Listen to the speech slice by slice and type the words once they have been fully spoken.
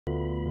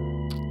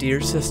Dear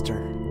sister,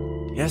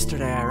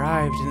 yesterday I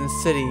arrived in the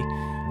city.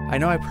 I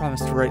know I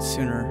promised to write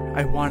sooner.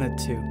 I wanted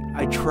to.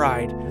 I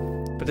tried.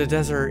 But the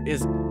desert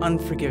is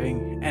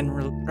unforgiving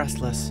and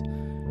restless.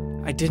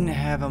 I didn't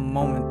have a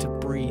moment to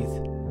breathe.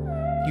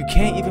 You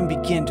can't even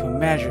begin to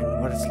imagine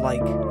what it's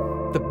like.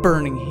 The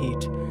burning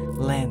heat,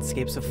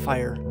 landscapes of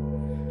fire.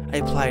 I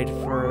applied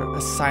for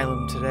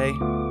asylum today.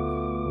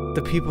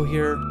 The people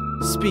here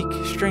speak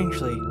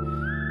strangely,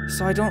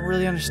 so I don't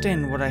really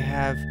understand what I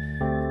have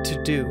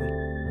to do.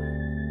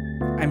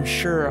 I'm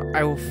sure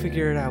I will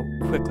figure it out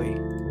quickly.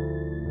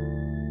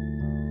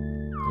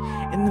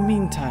 In the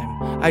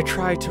meantime, I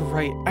try to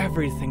write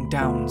everything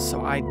down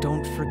so I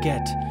don't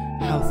forget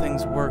how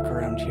things work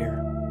around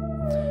here.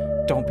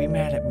 Don't be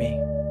mad at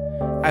me.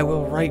 I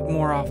will write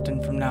more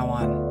often from now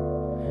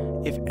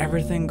on. If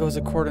everything goes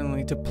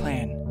accordingly to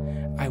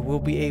plan, I will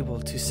be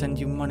able to send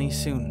you money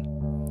soon,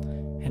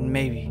 and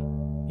maybe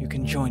you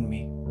can join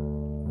me.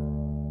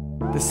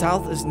 The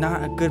South is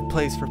not a good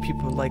place for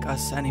people like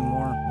us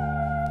anymore.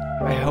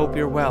 I hope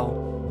you're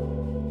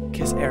well.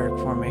 Kiss Eric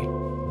for me.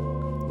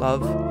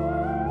 Love,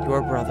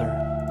 your brother.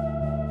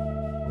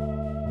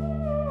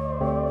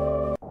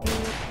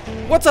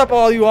 What's up,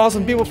 all you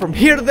awesome people from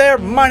here to there?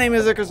 My name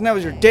is Icarus, and that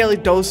was your daily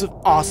dose of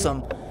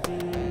awesome.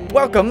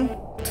 Welcome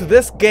to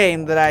this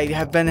game that I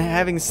have been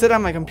having sit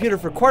on my computer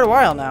for quite a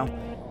while now.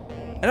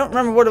 I don't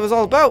remember what it was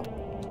all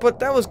about, but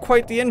that was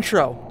quite the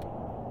intro.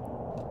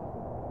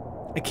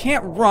 I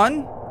can't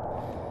run,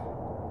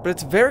 but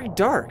it's very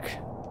dark.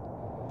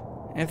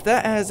 And if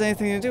that has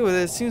anything to do with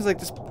it, it seems like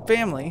this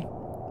family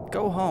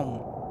go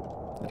home.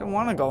 I don't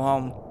want to go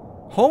home.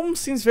 Home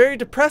seems very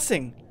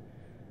depressing.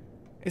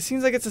 It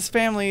seems like it's this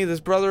family,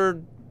 this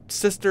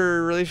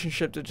brother-sister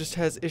relationship that just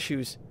has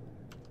issues.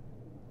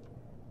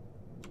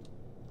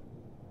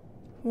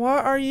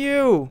 What are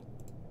you?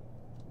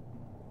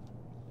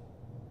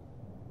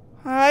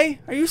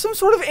 Hi? Are you some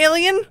sort of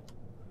alien?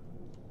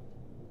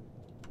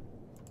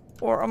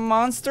 Or a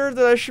monster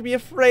that I should be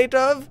afraid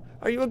of?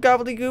 Are you a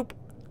gobbledygook?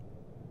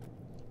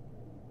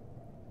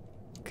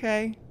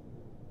 Okay.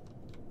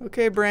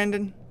 Okay,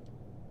 Brandon.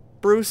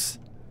 Bruce.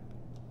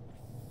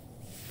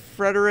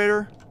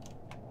 Frederator.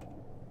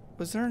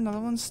 Was there another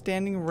one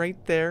standing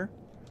right there?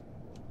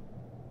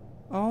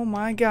 Oh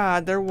my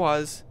god, there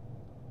was.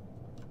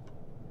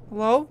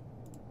 Hello?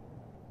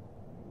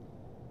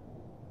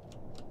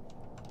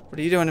 What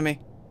are you doing to me?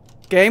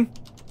 Game?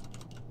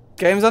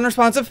 Game's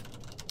unresponsive?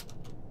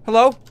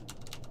 Hello?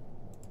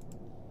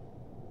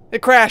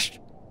 It crashed.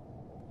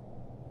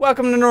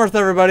 Welcome to North,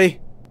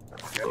 everybody.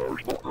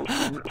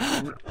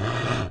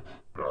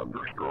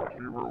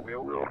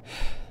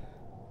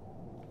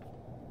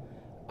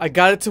 I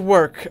got it to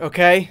work,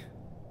 okay?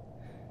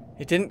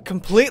 It didn't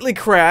completely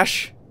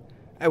crash.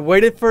 I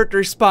waited for it to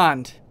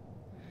respond.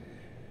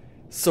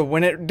 So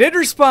when it did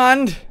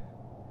respond,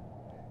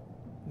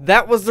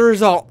 that was the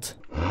result.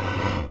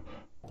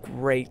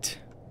 Great.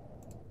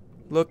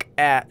 Look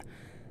at...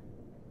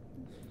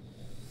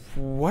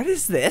 What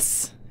is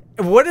this?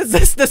 What is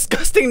this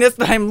disgustingness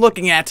that I'm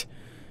looking at?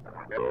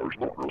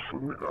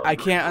 I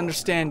can't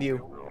understand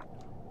you.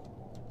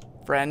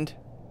 Friend.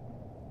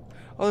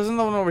 Oh, there's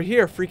another one over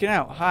here freaking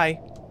out. Hi.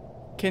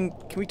 Can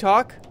we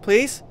talk,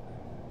 please?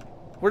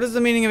 What is the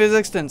meaning of his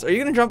existence? Are you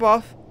gonna jump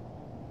off?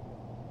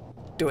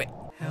 Do it.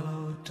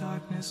 Hello,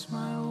 darkness,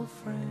 my old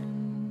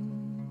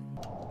friend.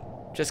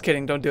 Just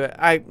kidding, don't do it.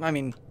 I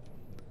mean,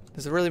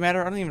 does it really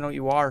matter? I don't even know what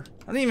you are.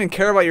 I don't even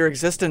care about your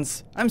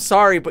existence. I'm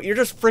sorry, but you're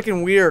just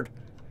freaking weird.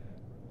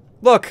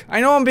 Look, I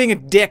know I'm being a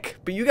dick,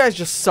 but you guys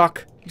just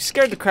suck. You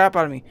scared the crap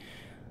out of me.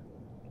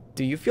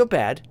 Do you feel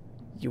bad?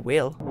 You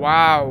will.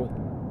 Wow.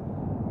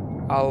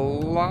 A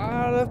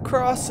lot of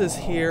crosses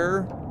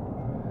here.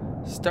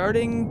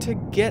 Starting to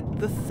get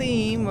the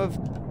theme of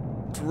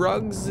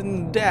drugs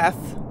and death.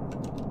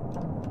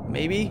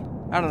 Maybe?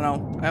 I don't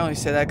know. I only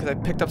say that because I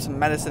picked up some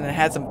medicine and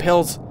had some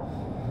pills.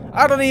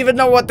 I don't even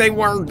know what they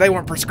were. They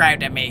weren't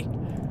prescribed to me.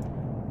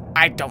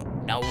 I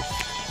don't know.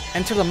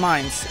 Enter the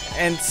mines.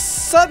 And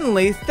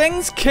suddenly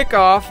things kick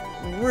off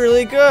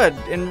really good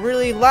and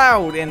really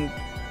loud and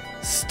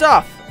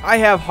stuff. I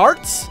have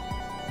hearts.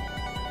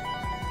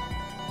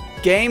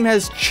 Game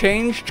has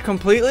changed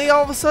completely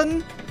all of a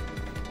sudden.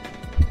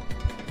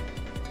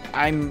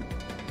 I'm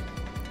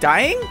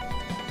dying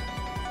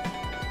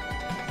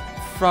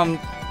from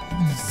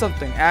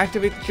something.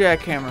 Activate the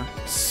jackhammer.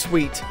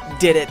 Sweet.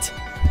 Did it.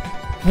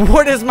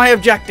 What is my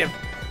objective?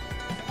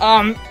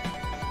 I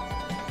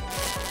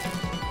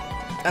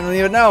don't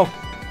even know.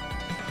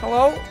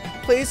 Hello?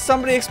 Please,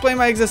 somebody explain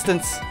my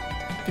existence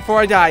before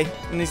I die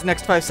in these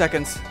next 5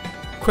 seconds.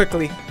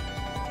 Quickly.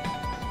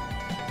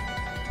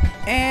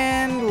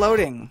 And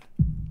loading.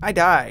 I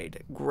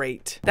died.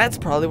 Great. That's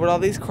probably what all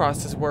these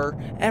crosses were.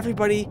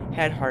 Everybody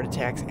had heart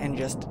attacks and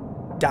just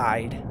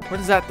died. What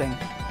is that thing?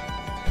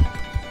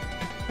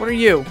 What are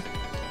you?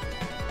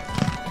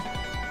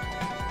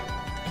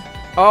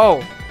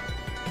 Oh.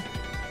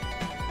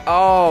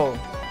 Oh.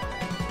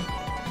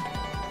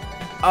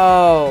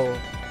 Oh.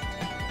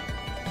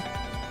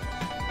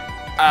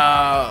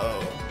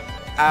 Oh.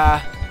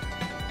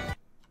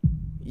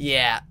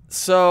 Yeah,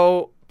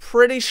 so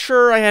pretty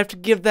sure I have to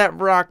give that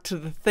rock to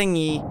the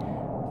thingy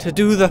to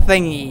do the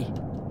thingy.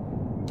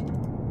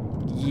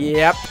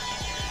 Yep.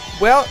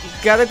 Well,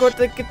 gotta go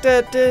to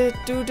get to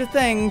do the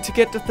thing to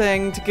get the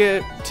thing to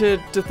get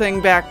to the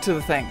thing back to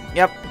the thing.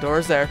 Yep, the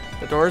door's there.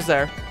 The door's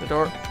there. The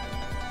door.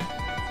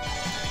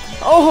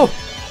 Oh,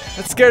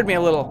 that scared me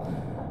a little.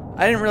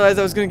 I didn't realize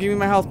I was gonna give me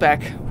my health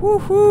back.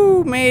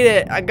 Woohoo! Made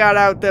it! I got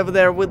out over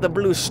there with the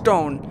blue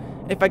stone.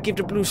 If I give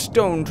the blue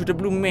stone to the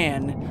blue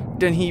man,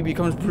 then he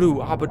becomes blue.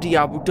 Abu di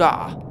abu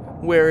da.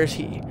 Where is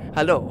he?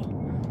 Hello.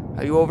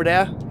 Are you over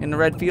there in the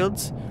red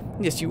fields?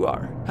 Yes, you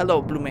are.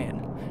 Hello, blue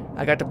man.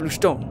 I got the blue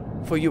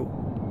stone for you.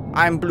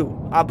 I'm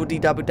blue. Abu di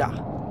da bu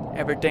da.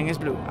 Everything is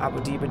blue.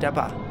 Abu di ba da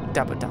ba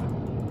da ba da.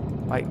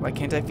 Why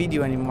can't I feed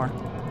you anymore?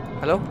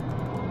 Hello?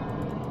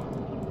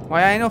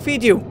 Why I don't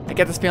feed you? I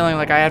get this feeling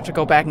like I have to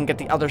go back and get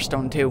the other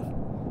stone too.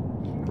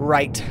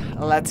 Right.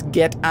 Let's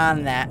get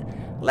on that.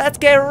 Let's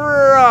get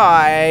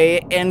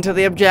right into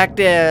the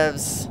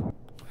objectives.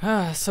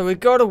 So we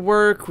go to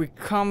work, we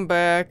come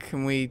back,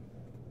 and we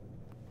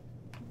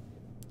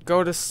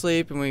go to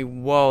sleep, and we...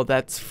 Whoa,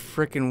 that's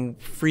freaking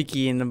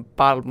freaky in the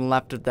bottom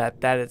left of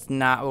that. That is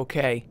not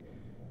okay.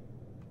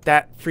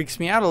 That freaks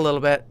me out a little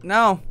bit.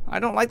 No, I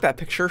don't like that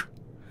picture.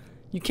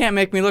 You can't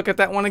make me look at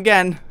that one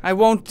again. I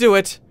won't do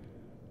it.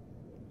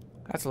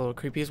 That's a little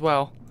creepy as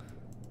well.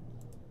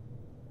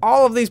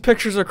 All of these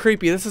pictures are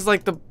creepy. This is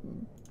like the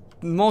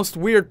most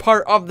weird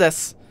part of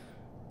this.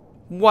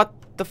 What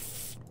the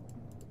f...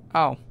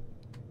 Oh.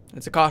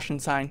 It's a caution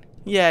sign.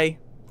 Yay.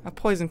 A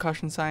poison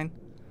caution sign.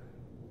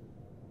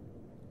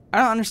 I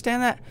don't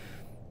understand that.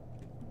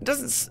 It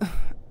doesn't...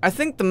 I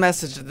think the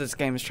message that this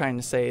game is trying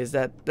to say is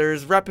that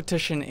there's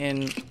repetition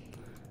in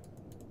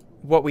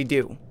what we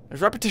do.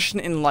 There's repetition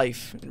in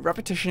life.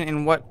 Repetition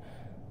in what...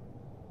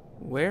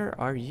 Where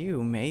are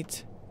you,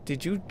 mate?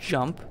 Did you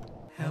jump?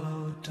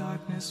 Hello,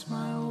 darkness,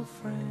 my old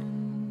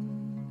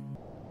friend.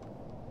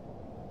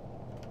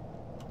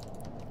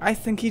 I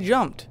think he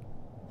jumped.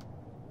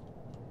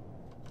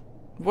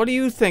 What do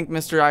you think,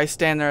 Mr. I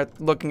stand there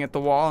looking at the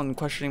wall and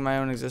questioning my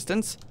own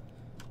existence?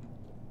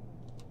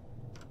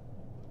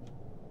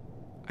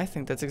 I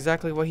think that's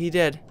exactly what he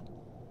did.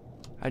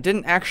 I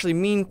didn't actually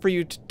mean for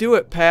you to do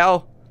it,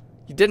 pal.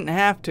 You didn't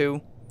have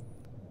to.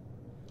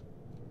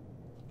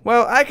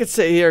 Well, I could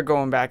sit here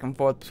going back and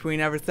forth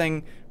between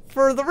everything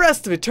for the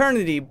rest of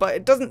eternity, but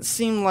it doesn't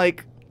seem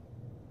like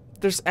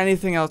there's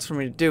anything else for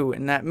me to do,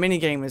 and that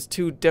minigame is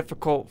too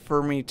difficult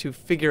for me to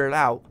figure it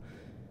out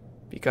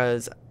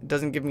because it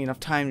doesn't give me enough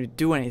time to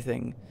do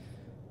anything.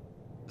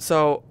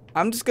 So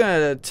I'm just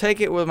gonna take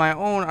it with my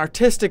own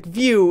artistic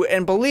view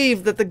and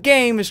believe that the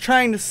game is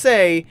trying to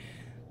say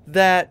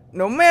that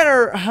no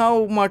matter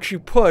how much you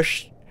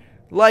push,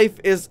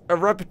 life is a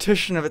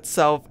repetition of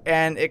itself,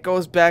 and it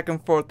goes back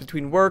and forth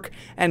between work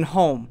and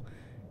home,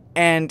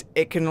 and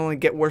it can only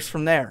get worse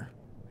from there.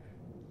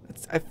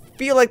 I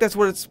feel like that's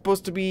what it's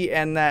supposed to be,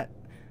 and that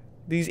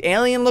these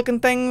alien-looking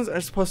things are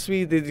supposed to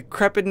be the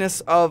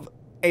decrepitness of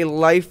a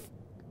life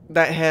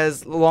that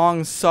has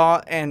long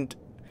sought and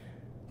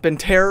been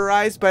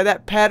terrorized by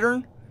that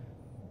pattern.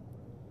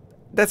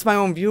 That's my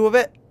own view of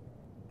it,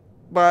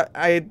 but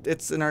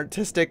it's an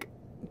artistic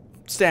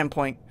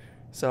standpoint,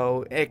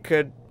 so it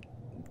could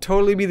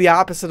totally be the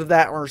opposite of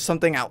that or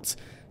something else.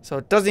 So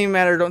it doesn't even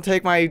matter. Don't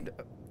take my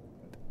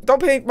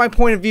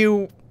point of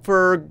view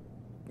for,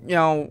 you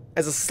know,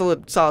 as a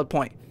solid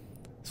point.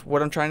 That's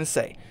what I'm trying to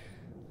say.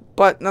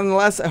 But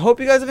nonetheless, I hope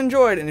you guys have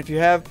enjoyed, and if you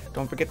have,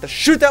 don't forget to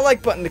shoot that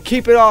like button to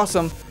keep it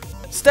awesome.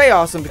 Stay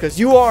awesome because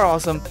you are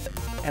awesome,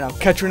 and I'll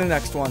catch you in the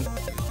next one.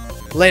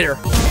 Later.